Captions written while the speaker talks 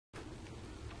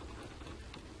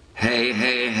Hey,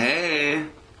 hey, hey!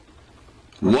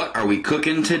 What are we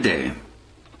cooking today?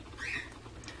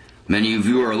 Many of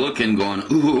you are looking going,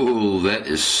 ooh, that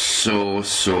is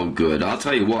so good. I'll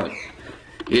tell you what,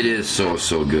 it is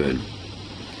so good.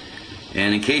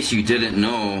 And in case you didn't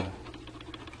know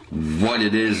what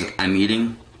it is I'm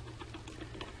eating,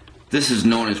 this is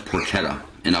known as porketta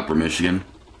in Upper Michigan.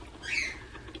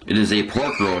 It is a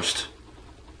pork roast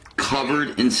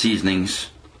covered in seasonings,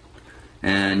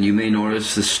 and you may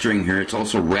notice the string here. It's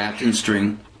also wrapped in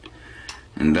string,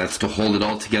 and that's to hold it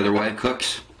all together while it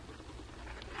cooks.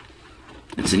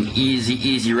 It's an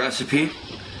easy recipe.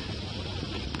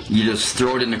 You just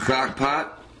throw it in the crock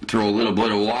pot, throw a little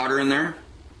bit of water in there,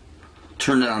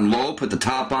 turn it on low, put the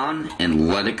top on, and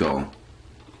let it go.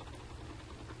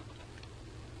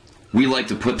 We like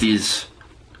to put these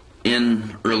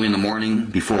in early in the morning,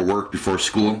 before work, before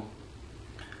school.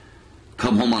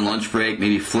 Come home on lunch break,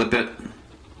 maybe flip it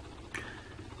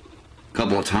a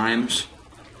couple of times,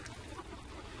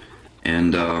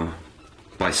 and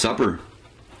by supper,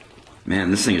 man,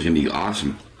 this thing is going to be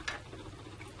awesome.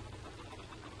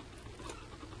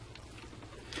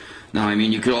 Now, I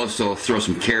mean, you could also throw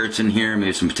some carrots in here,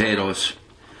 maybe some potatoes,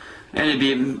 and it'd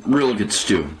be a real good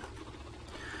stew.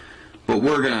 But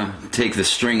we're going to take the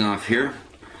string off here.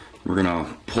 We're going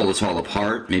to pull this all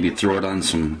apart, maybe throw it on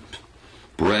some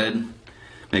bread,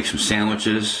 make some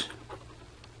sandwiches.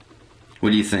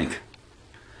 What do you think?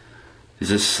 Is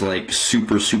this like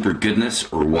super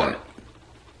goodness or what?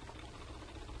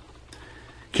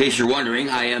 In case you're wondering,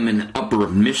 I am in Upper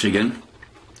Michigan,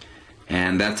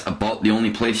 and that's about the only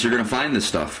place you're going to find this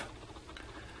stuff,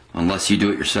 unless you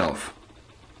do it yourself.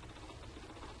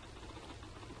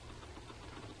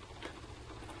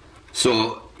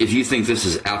 So, if you think this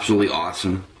is absolutely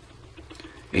awesome,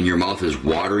 and your mouth is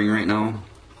watering right now,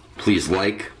 please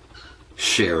like,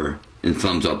 share, and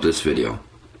thumbs up this video.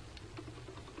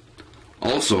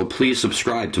 Also, please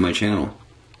subscribe to my channel.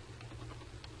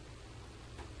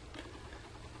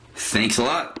 Thanks a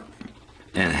lot,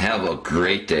 and have a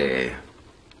great day.